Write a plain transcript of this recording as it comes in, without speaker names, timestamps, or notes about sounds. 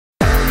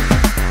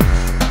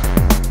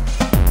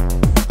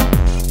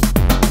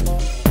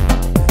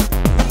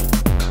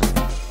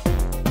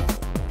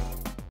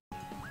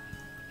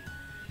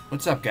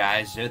What's up,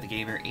 guys? Joe the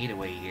Gamer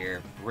 808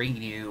 here,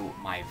 bringing you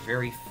my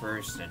very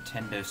first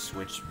Nintendo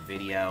Switch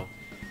video.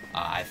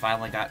 I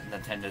finally got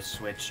Nintendo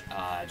Switch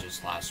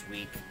just last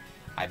week.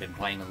 I've been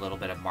playing a little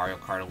bit of Mario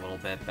Kart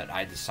but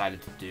I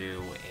decided to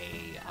do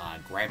a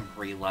Grand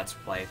Prix Let's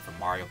Play for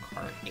Mario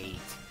Kart 8.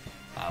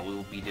 We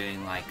will be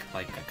doing like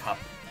a cup,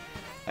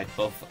 like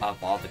both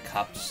of all the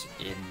cups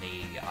in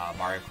the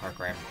Mario Kart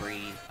Grand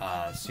Prix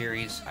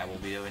series. I will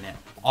be doing it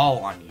all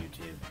on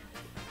YouTube.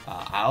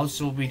 I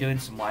also will be doing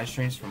some live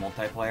streams for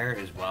multiplayer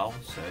as well,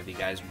 so if you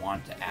guys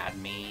want to add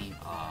me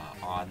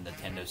on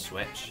Nintendo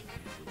Switch,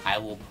 I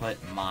will put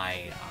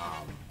my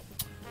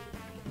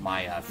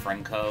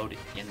friend code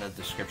in the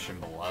description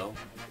below.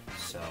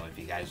 So if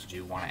you guys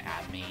do want to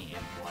add me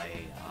and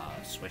play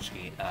Switch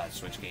games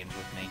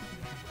with me,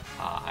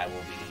 I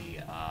will be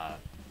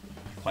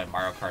playing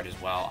Mario Kart as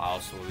well. I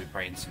also will be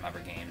playing some other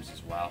games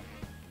as well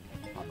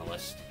on the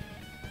list.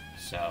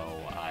 So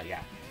yeah.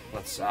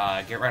 Let's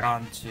get right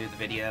on to the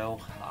video.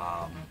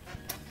 So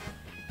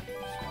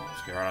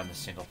let's get right on the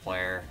single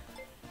player.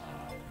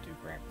 We'll do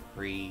Grand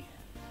Prix.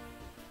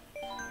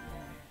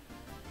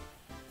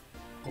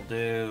 We'll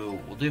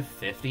do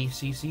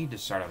 50cc to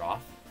start it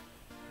off.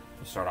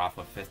 We'll start off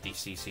with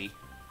 50cc,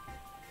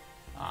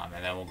 and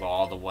then we'll go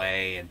all the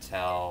way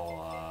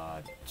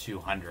until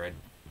 200,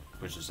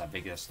 which is I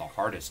think that's the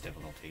hardest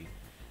difficulty.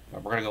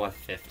 But we're gonna go with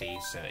 50,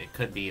 so it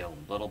could be a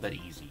little bit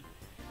easy.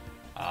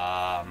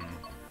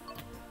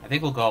 I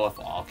think we'll go with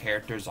all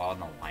characters all in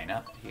the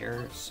lineup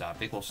here, so I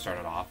think we'll start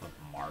it off with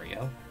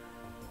Mario.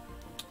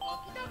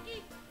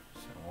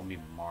 So we'll be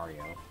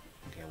Mario.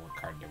 Okay, what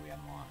card did we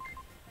unlock?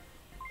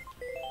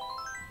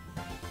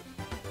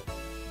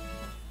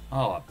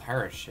 Oh, a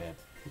pirate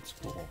ship. It's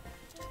cool.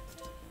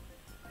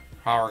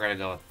 Probably we're gonna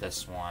go with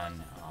this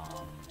one.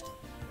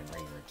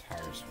 Regular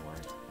tires for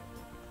it.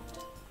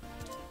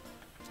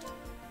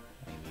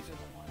 I think these are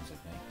the ones, I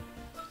think.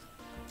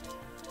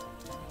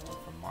 Look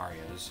for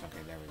Mario's.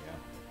 Okay, there we go.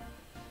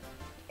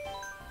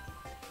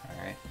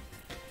 Alright.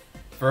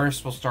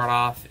 First, we'll start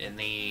off in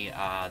the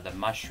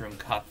Mushroom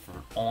Cup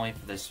only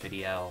for this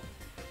video,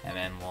 and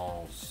then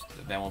we'll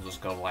just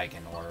go like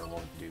in order.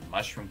 We'll do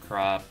Mushroom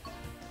Cup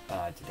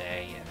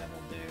today, and then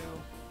we'll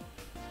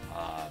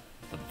do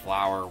the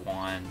Flower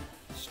one,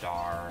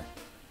 Star,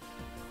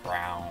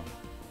 Crown,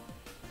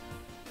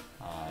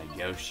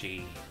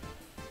 Yoshi,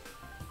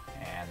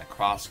 and the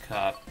Cross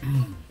Cup,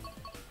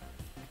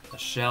 the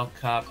Shell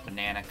Cup,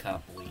 Banana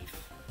Cup,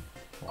 Leaf,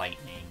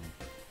 Lightning,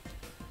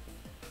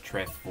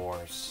 Drift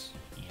Force,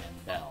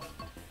 and Bell.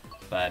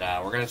 But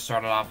we're going to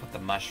start it off with the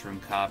Mushroom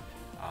Cup.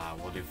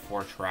 We'll do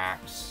 4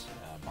 tracks.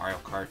 Mario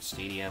Kart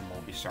Stadium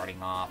will be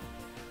starting off,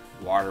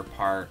 Water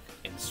Park,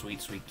 and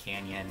Sweet Sweet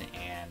Canyon,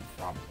 and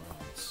Front Run.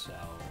 So,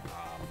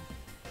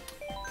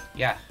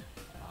 yeah.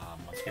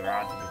 Let's get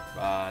right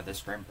on to this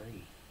Grand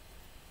Prix.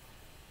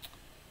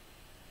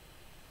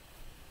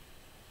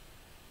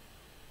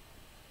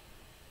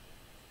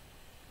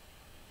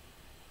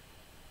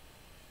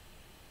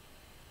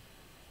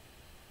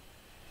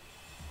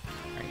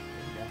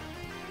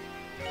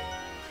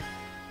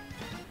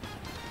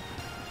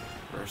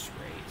 First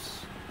race.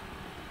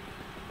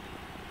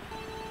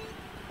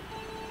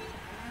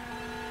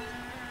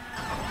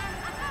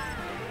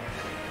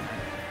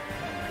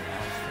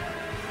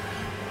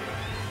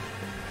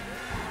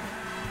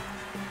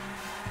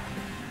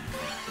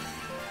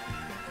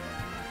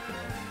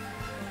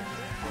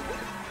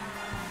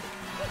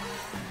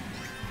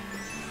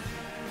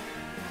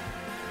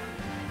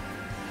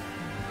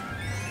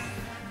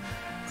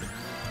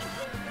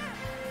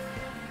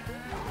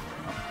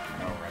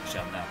 No, red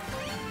shell, no.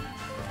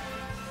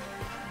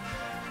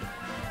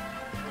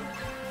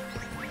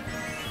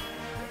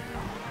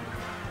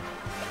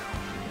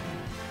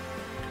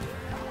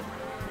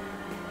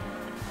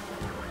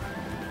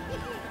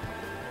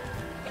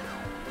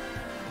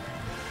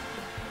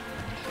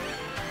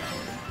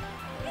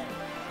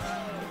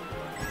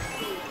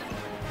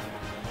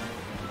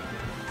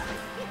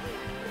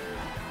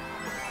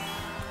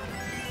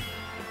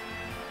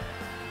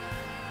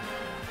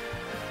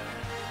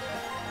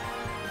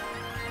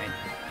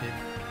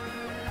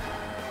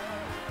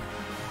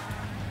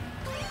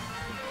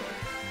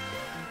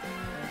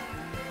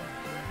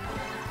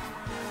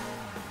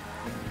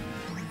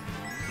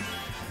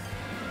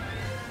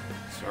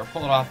 So we're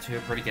pulling off to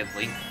a pretty good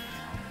lead.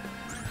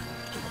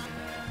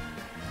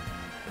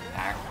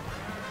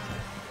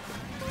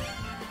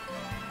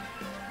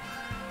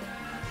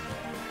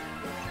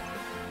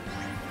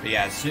 But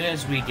yeah, as soon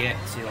as we get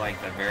to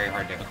like the very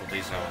hard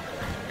difficulties, we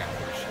got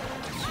worse.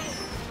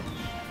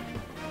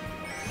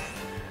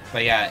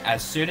 But yeah,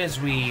 as soon as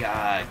we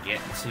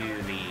get to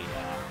the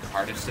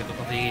hardest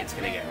difficulty, it's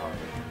gonna get harder.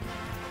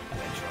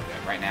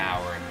 Eventually. Right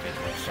now, we're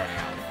starting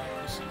out with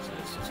this easy,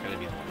 so it's gonna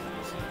be a little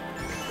easy.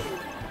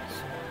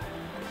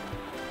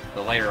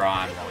 But later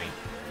on, when we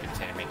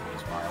continue making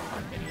these Mario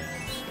Kart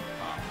videos,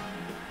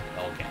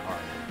 they'll get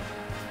harder.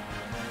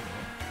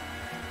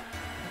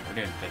 We're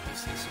doing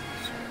 50cc to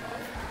start off.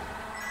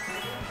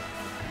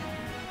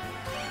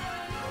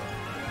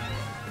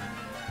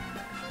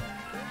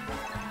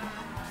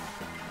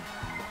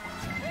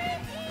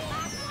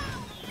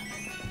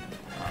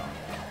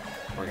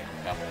 We're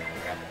getting double. There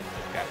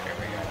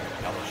we go.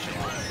 Double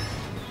shell.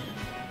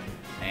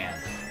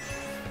 Man.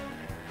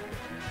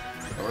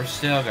 But we're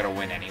still gonna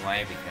win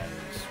anyway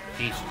because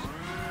Peach is...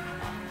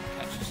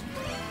 That's just...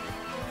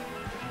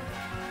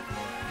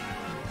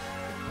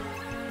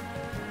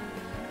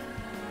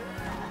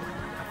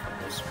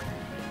 This one.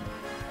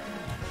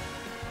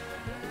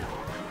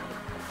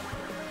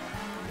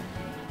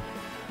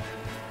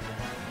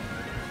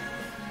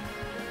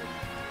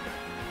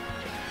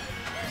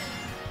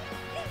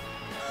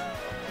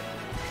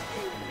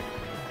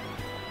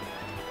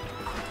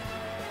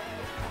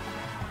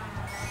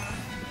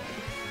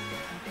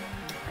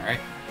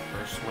 Alright,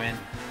 first win.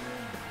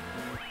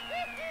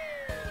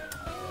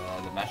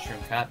 The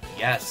Mushroom Cup,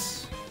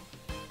 yes!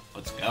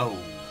 Let's go!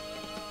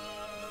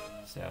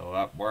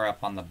 So, we're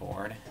up on the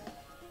board.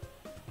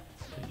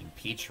 Leading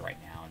Peach right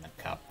now in the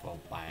cup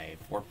by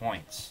 4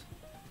 points.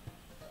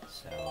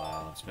 So,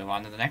 let's move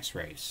on to the next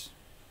race.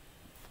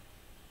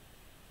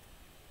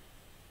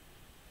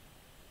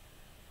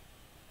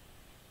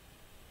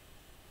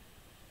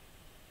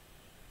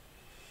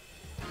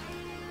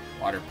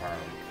 Water park.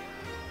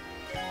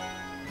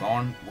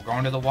 We're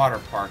going to the water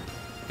park,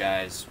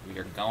 guys. We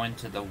are going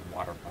to the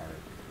water park.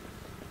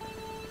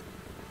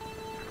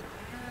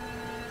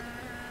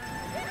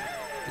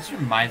 This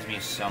reminds me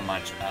so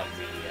much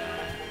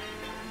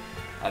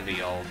of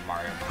the old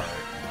Mario Kart.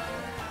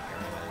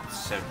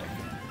 It's so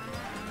different.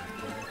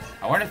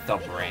 I wonder if they'll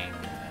bring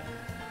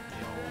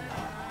the old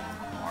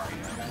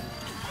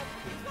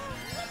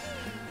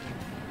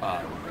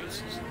Mario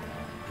races,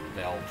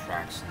 the old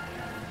tracks in the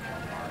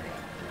old Mario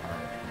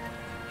Kart.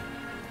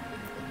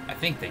 I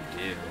think they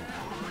do.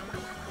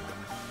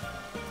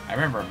 I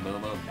remember Moo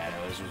Moo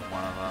Meadows was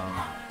one of them.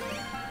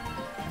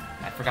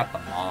 I forgot the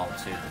mall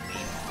too, the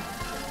Mii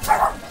Mall. I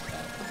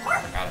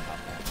forgot about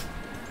that as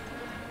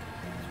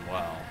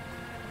well.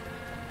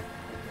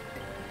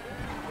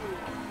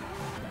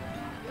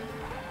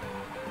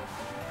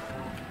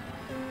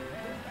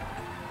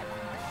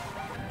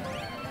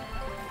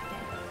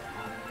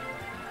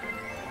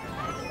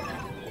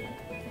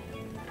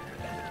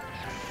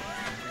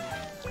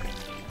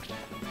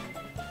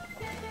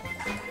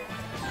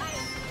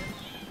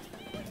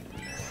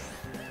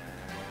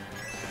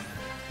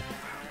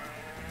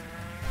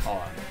 Hold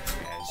on,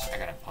 guys. I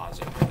gotta pause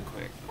it really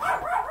quick.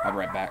 I'll be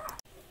right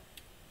back.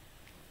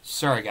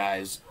 Sorry,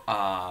 guys.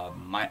 I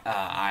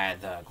had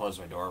to close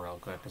my door real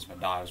quick because my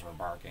dogs were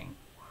barking.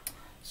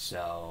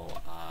 So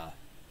I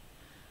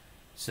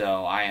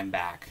am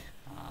back.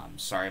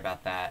 Sorry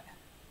about that,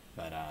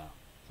 but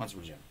let's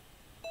resume.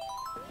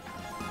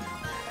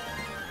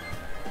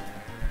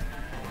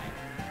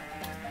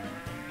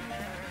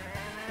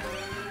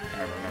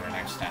 I remember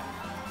next time.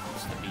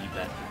 It's the B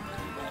button.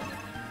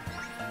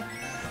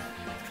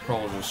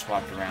 Controllers are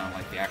swapped around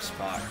like the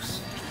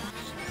Xbox.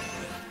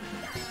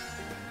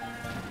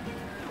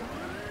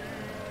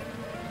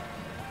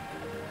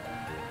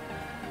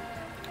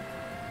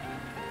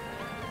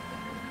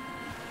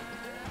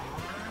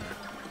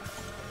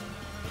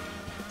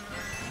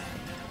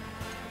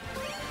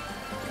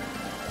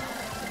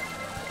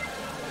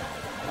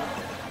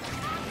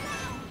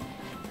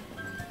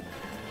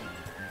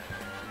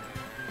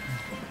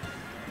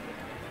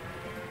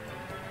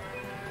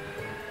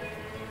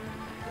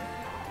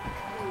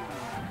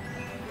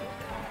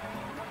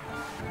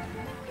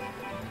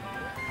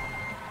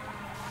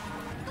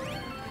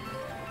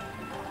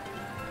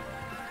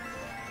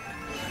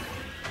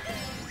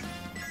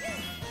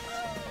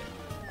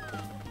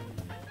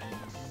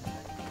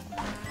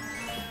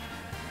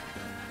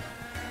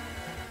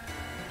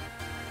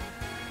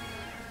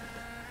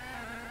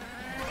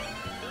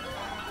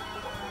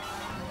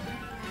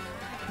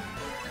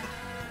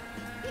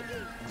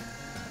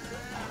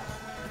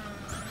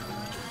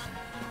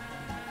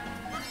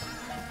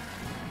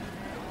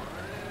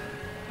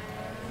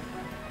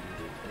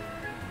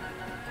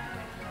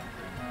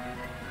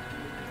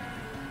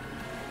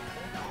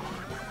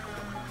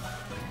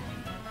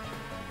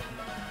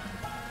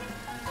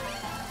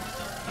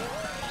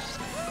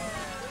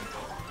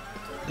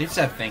 At least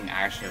that thing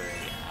actually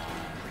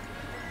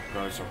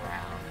goes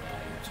around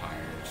your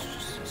tires,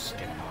 just to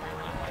skid them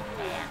around like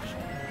that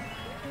actually.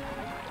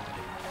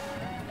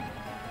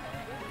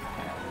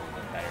 Kind of a little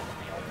bit better than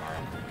the old Mario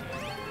Kart game.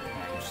 I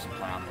used to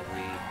play on the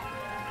Wii.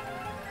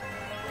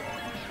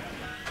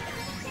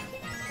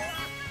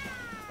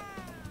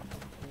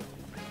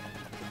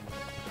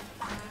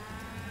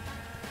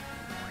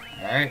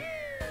 Alright.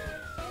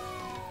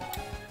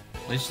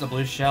 At least the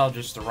blue shell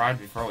just arrived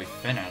before we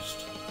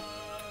finished.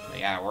 But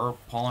yeah, we're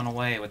pulling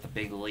away with a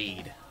big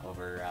lead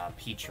over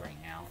Peach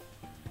right now.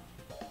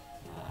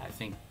 I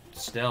think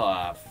still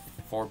a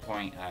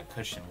 4-point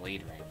cushion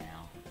lead right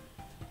now.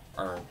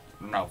 Or,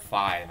 no,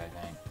 5, I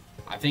think.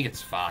 I think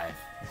it's 5,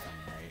 if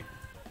I'm right.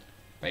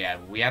 But yeah,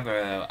 we have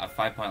a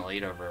 5-point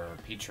lead over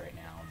Peach right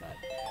now. But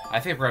I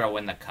think we're going to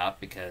win the cup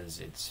because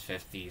it's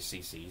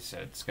 50cc, so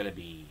it's going to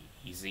be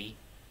easy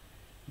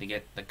to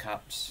get the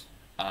cups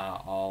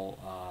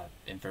all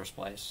in first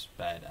place.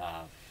 But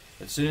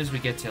as soon as we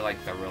get to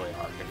like the really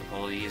hard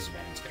difficulties,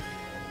 man, it's gonna be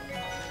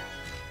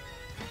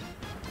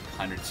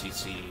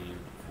 100cc,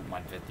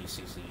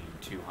 150cc,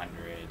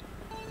 200,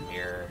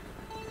 mirror.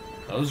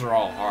 Those are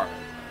all hard.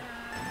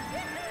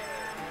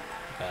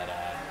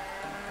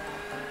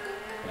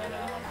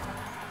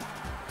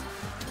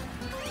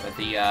 But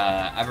the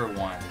other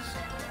ones,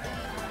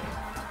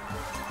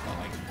 well,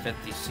 like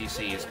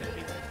 50cc is gonna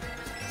be good.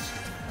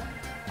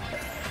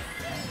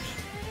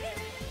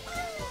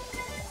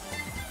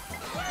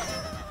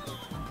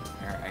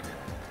 There I go.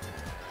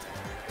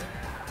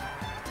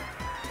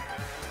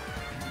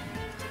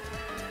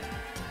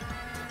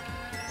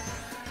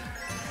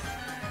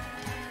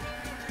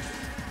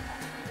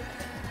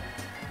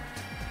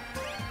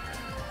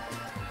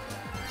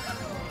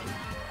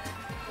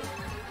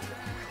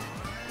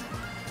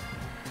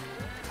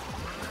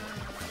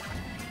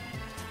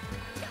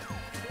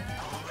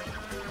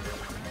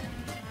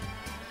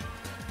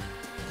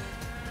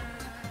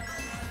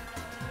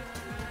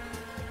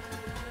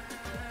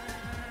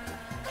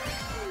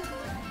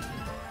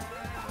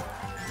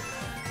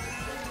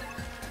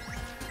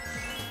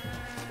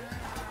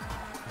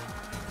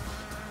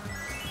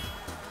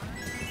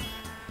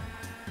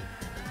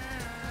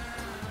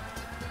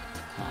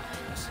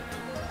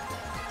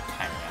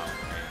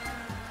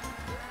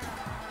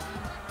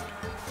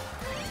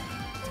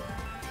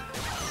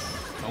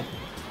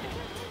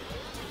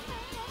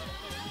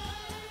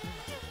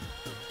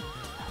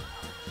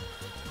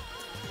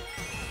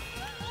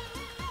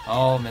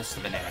 Oh, missed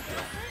the banana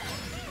peel.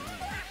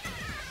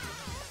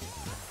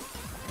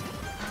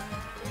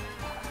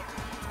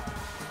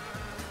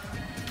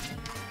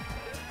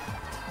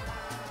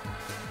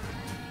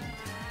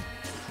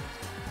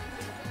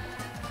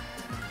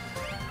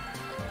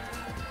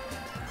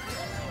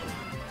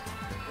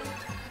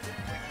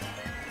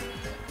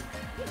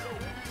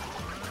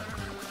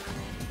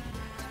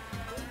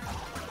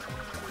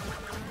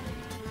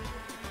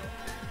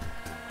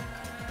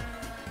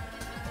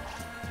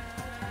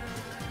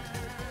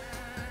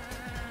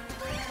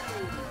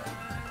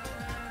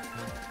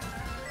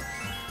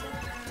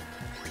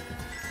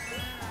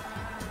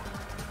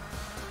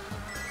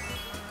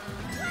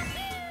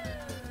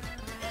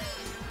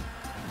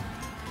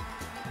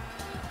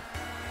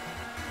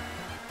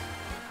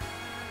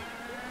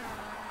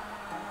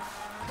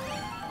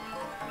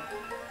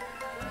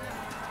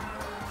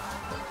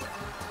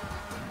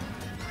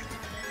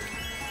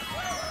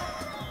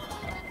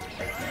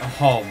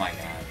 Oh my god.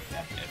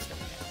 Yep, it's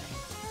gonna hit me.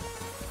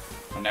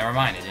 Well, never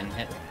mind, it didn't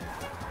hit me.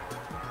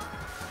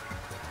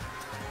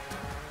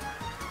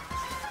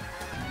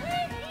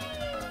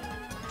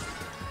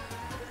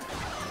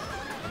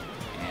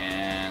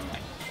 And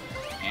like,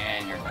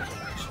 and your guys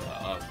are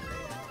slow.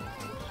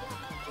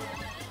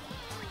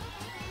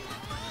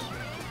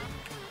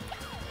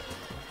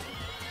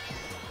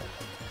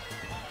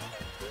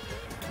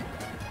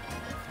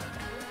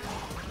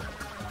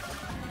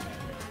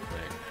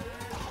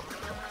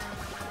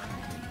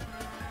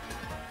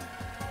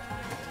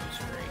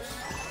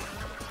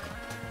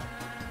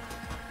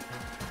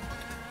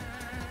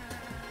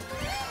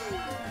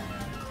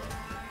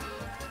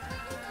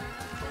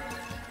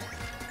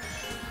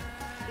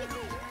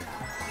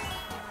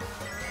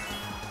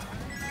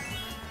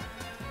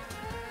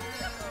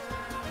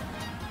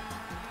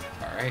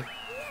 Alright.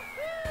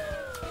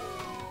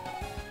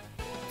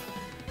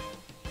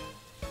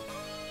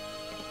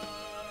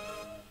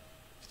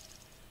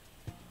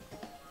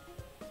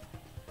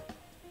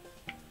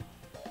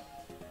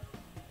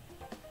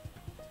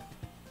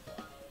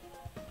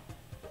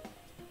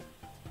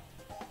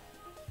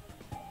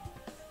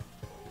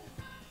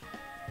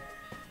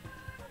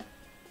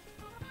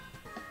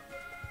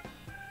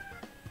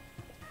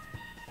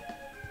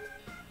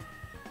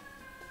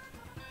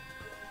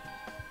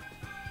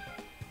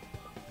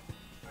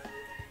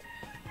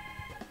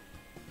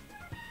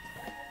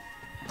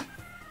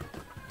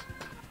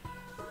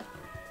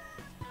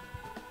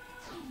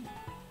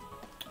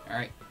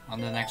 Alright, on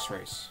to the next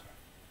race.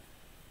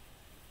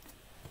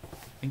 I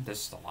think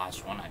this is the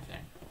last one, I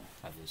think,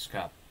 of this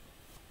cup.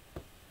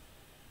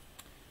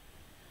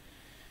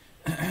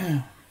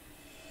 Yeah,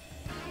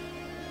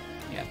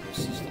 this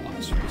is the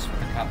last race for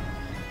the cup.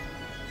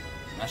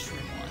 Mushroom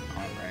one,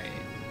 alright.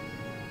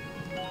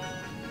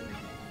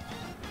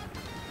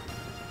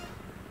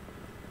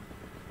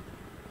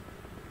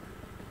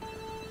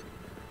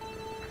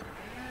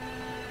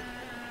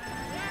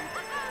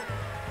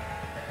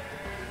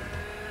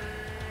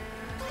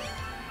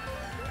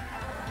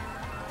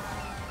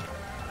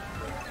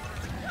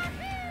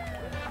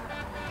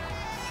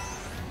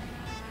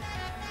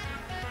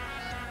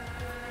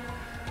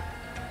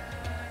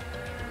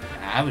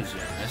 I was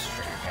doing this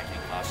track, I think,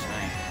 last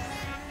night.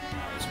 I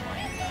was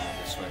playing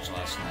the Switch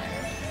last night. I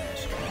was doing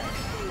this track.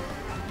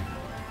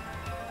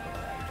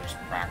 Just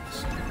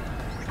practicing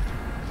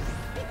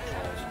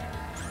controls.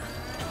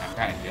 I'm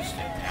kind of used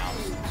to it now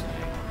since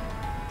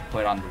I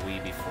played on the Wii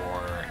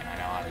before, and I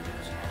know how to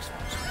use an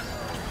Xbox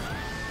controller.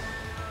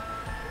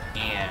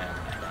 And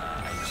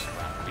I used to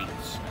run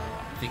beats, so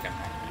I think I'm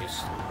kind of used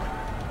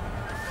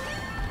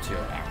to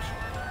it, actually.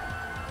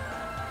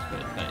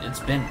 But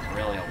it's been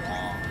really a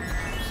long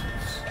time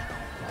since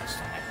last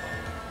time I played.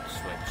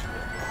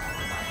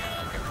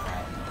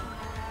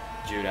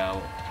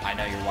 Judo, I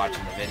know you're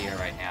watching the video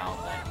right now,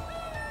 but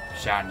I'm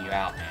shouting you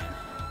out, man.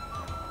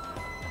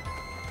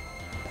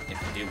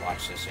 If you do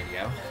watch this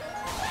video.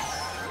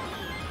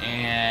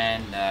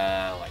 And,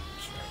 like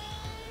this, right?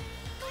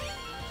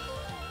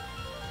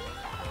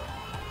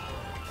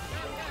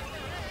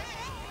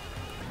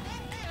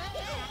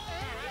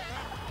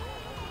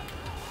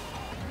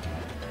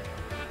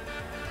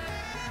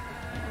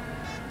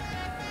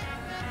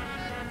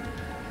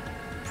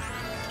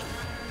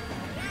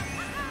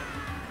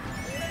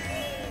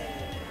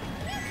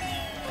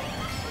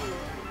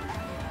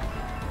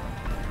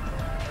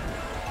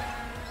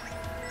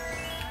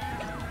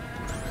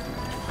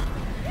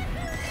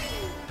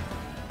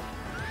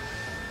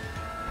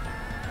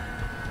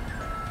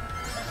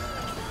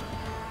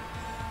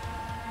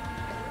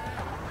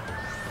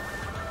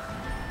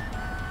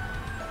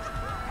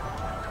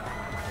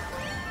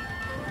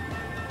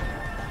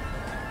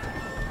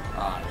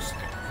 Oh, just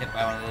hit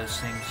by one of those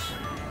things.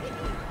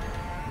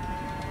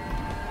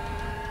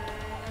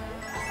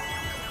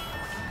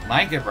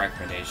 My good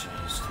recommendation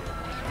is to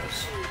avoid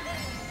those.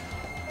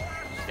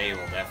 They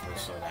will definitely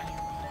slow down your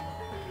mind.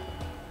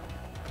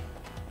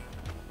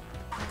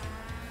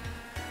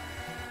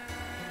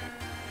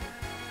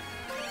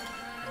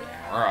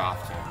 Yeah, we're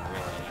off to a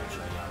really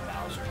usually on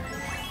Bowser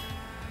right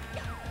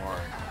now. Or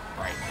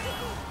right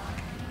now.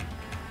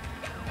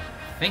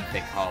 I think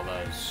they call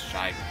those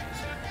Shy Guys.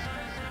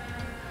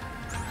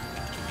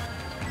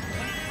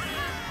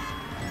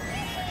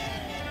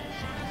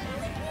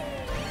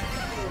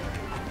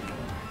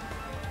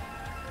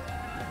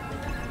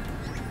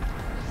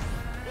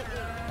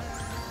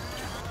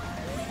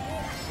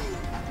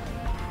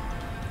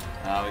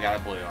 We got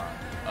a blue arm.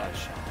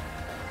 Shell.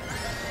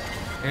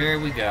 Here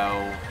we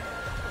go.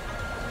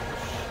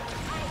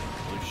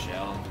 Blue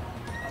shell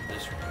of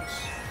this race.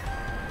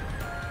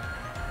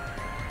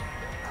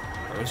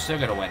 But we're still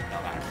gonna win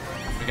no matter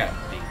what. We got a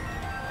big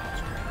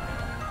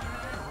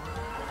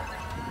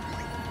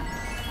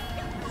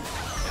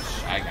This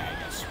Shy Guy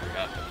got screwed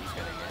up, but he's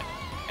gonna get,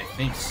 I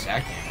think,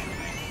 second.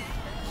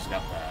 He's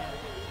got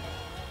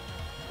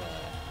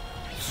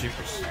the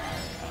superstar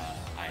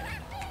item.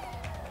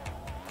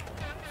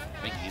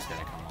 I think he's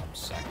gonna come home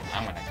second.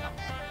 I'm gonna come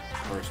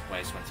first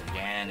place once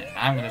again, and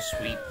I'm gonna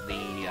sweep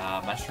the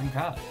Mushroom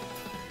Cup.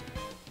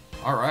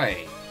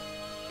 Alright.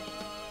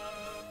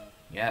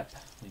 Yep,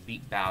 we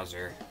beat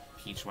Bowser.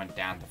 Peach went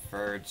down to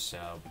third,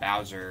 so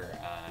Bowser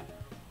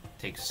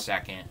takes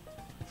second.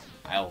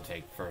 I will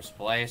take first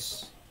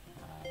place.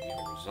 View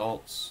the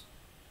results.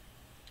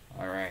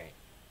 Alright.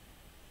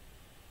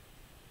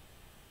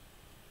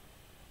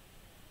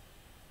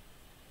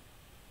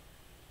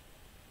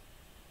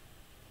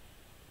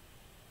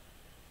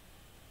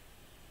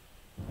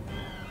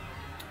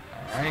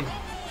 Alright.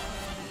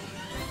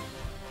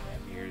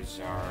 Here's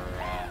our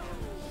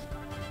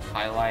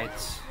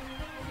highlights.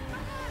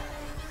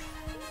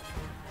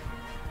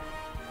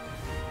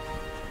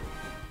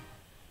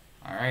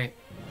 Alright.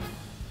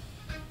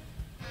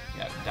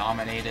 Yeah,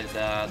 dominated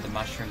the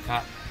Mushroom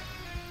Cup.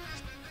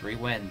 3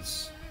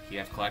 wins. You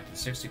have collected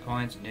 60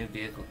 coins. A new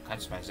vehicle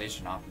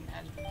customization option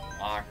has been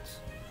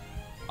unlocked.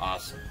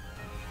 Awesome.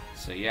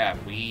 So yeah,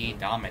 we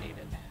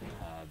dominated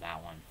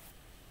that one.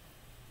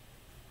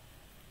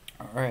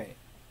 Alright.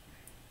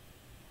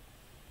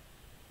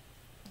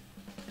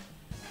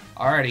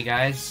 Alrighty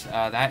guys,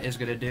 that is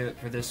going to do it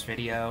for this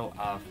video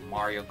of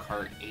Mario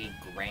Kart 8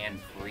 Grand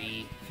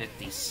Prix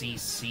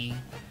 50cc.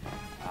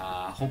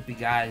 Hope you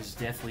guys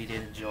definitely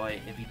did enjoy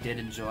it. If you did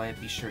enjoy it,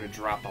 be sure to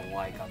drop a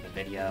like on the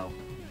video.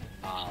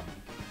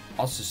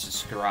 Also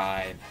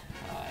subscribe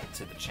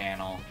to the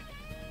channel.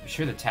 Be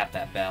sure to tap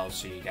that bell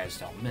so you guys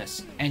don't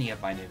miss any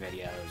of my new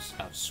videos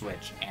of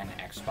Switch and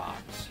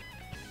Xbox.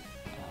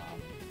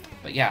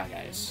 But yeah,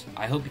 guys,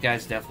 I hope you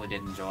guys definitely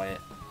did enjoy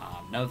it.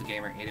 Know the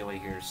Gamer 808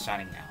 here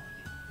signing out.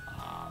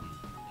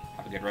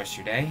 Have a good rest of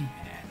your day,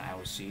 and I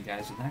will see you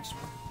guys in the next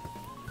one.